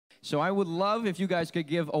So I would love if you guys could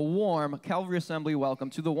give a warm Calvary Assembly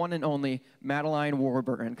welcome to the one and only Madeline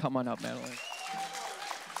Warburton. Come on up, Madeline.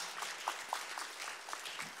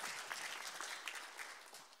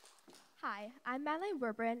 Hi, I'm Madeline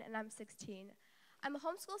Warburton, and I'm 16. I'm a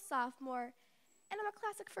homeschool sophomore, and I'm a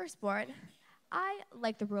classic firstborn. I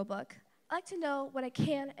like the rule book. I like to know what I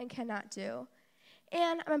can and cannot do.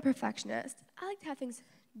 And I'm a perfectionist. I like to have things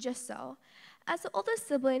just so. As the oldest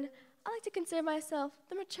sibling, I like to consider myself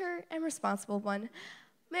the mature and responsible one.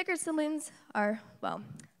 My younger siblings are, well,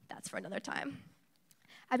 that's for another time.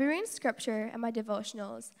 I've been reading scripture and my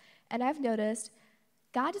devotionals, and I've noticed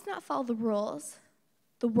God does not follow the rules,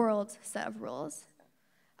 the world's set of rules.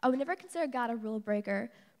 I would never consider God a rule breaker,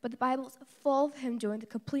 but the Bible is full of him doing the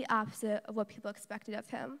complete opposite of what people expected of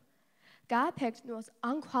him. God picked the most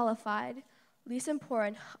unqualified, least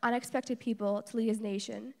important, unexpected people to lead his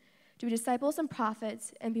nation, to be disciples and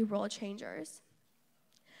prophets, and be world changers.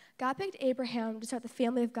 God picked Abraham to start the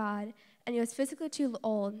family of God, and he was physically too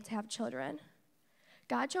old to have children.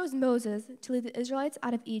 God chose Moses to lead the Israelites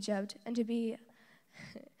out of Egypt and to be,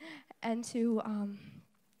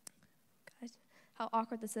 how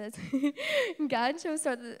awkward this is. God chose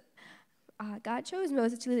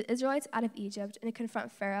Moses to lead the Israelites out of Egypt and to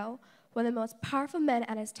confront Pharaoh, one of the most powerful men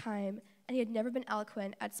at his time, and he had never been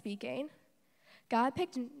eloquent at speaking. God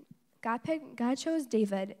chose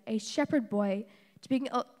David, a shepherd boy, to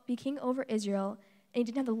be king over Israel, and he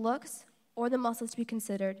didn't have the looks or the muscles to be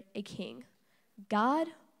considered a king. God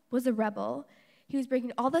was a rebel. He was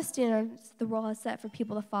breaking all the standards the world has set for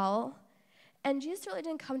people to follow. And Jesus certainly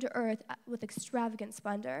didn't come to earth with extravagant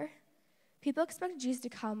splendor. People expected Jesus to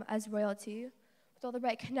come as royalty, with all the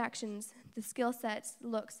right connections, the skill sets,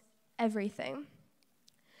 looks, everything.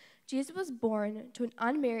 Jesus was born to an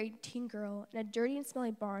unmarried teen girl in a dirty and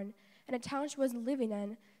smelly barn in a town she wasn't living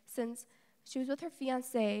in, since she was with her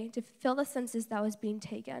fiancé to fulfill the census that was being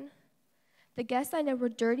taken. The guests I know were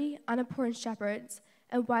dirty, unimportant shepherds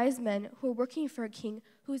and wise men who were working for a king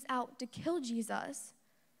who was out to kill Jesus.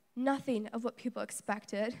 Nothing of what people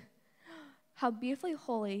expected. How beautifully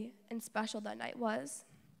holy and special that night was.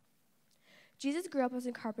 Jesus grew up as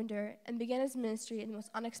a carpenter and began his ministry in the most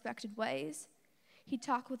unexpected ways. He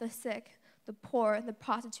talked with the sick, the poor, the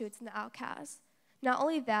prostitutes, and the outcasts. Not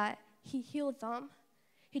only that, he healed them.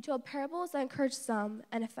 He told parables that encouraged some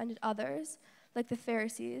and offended others, like the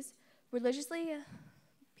Pharisees,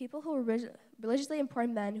 people who were religiously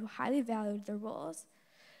important men who highly valued their rules.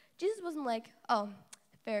 Jesus wasn't like, oh,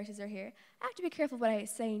 Pharisees are here. I have to be careful what I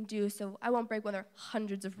say and do so I won't break one of their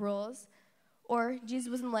hundreds of rules. Or Jesus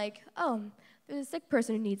wasn't like, oh, there's a sick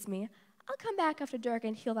person who needs me. I'll come back after dark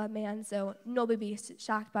and heal that man so nobody be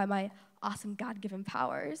shocked by my awesome God-given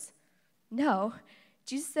powers. No,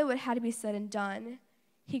 Jesus said what had to be said and done.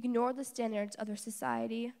 He ignored the standards of their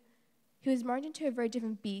society. He was marching to a very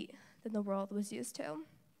different beat than the world was used to.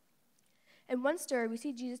 In one story, we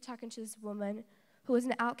see Jesus talking to this woman who was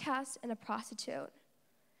an outcast and a prostitute.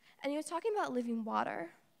 And he was talking about living water.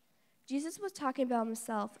 Jesus was talking about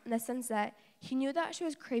himself in the sense that he knew that she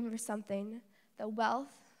was craving for something that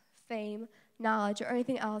wealth, fame, knowledge, or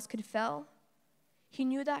anything else could fill. He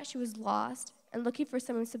knew that she was lost and looking for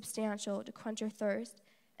something substantial to quench her thirst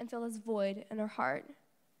and fill this void in her heart.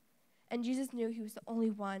 And Jesus knew he was the only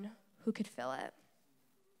one who could fill it.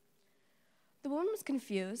 The woman was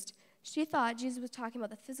confused. She thought Jesus was talking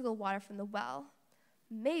about the physical water from the well.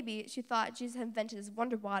 Maybe she thought Jesus had invented this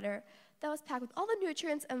wonder water that was packed with all the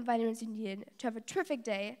nutrients and vitamins you needed to have a terrific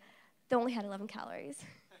day that only had 11 calories.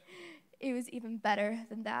 It was even better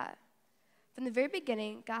than that. From the very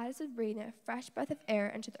beginning, God has been breathing a fresh breath of air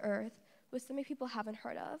into the earth, which so many people haven't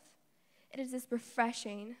heard of. It is this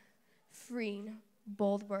refreshing, freeing,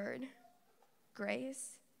 bold word,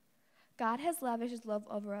 grace. God has lavished his love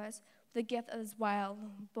over us with the gift of his wild,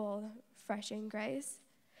 bold, refreshing grace.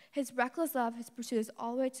 His reckless love has pursued us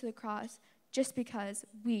all the way to the cross just because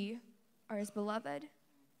we are his beloved.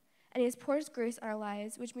 And he has poured his grace on our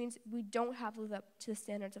lives, which means we don't have to live up to the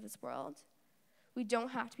standards of this world. We don't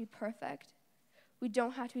have to be perfect. We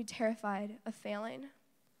don't have to be terrified of failing.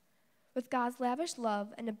 With God's lavish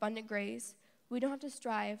love and abundant grace, we don't have to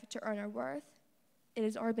strive to earn our worth. It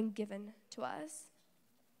has already been given to us.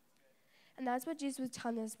 And that's what Jesus was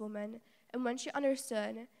telling this woman. And when she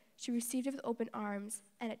understood, she received it with open arms,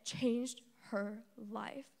 and it changed her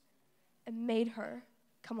life. It made her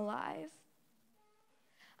come alive.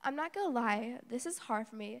 I'm not going to lie, this is hard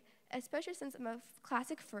for me, especially since I'm a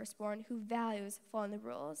classic firstborn who values following the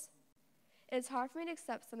rules. It is hard for me to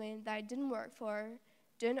accept something that I didn't work for,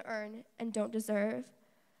 didn't earn, and don't deserve.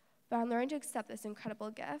 But I'm learning to accept this incredible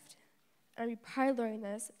gift. And I'll be probably learning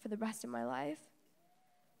this for the rest of my life.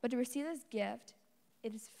 But to receive this gift,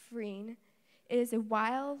 it is freeing. It is a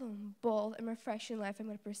wild, bold, and refreshing life I'm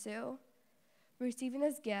going to pursue. Receiving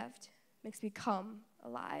this gift makes me come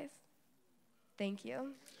alive. Thank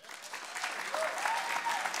you.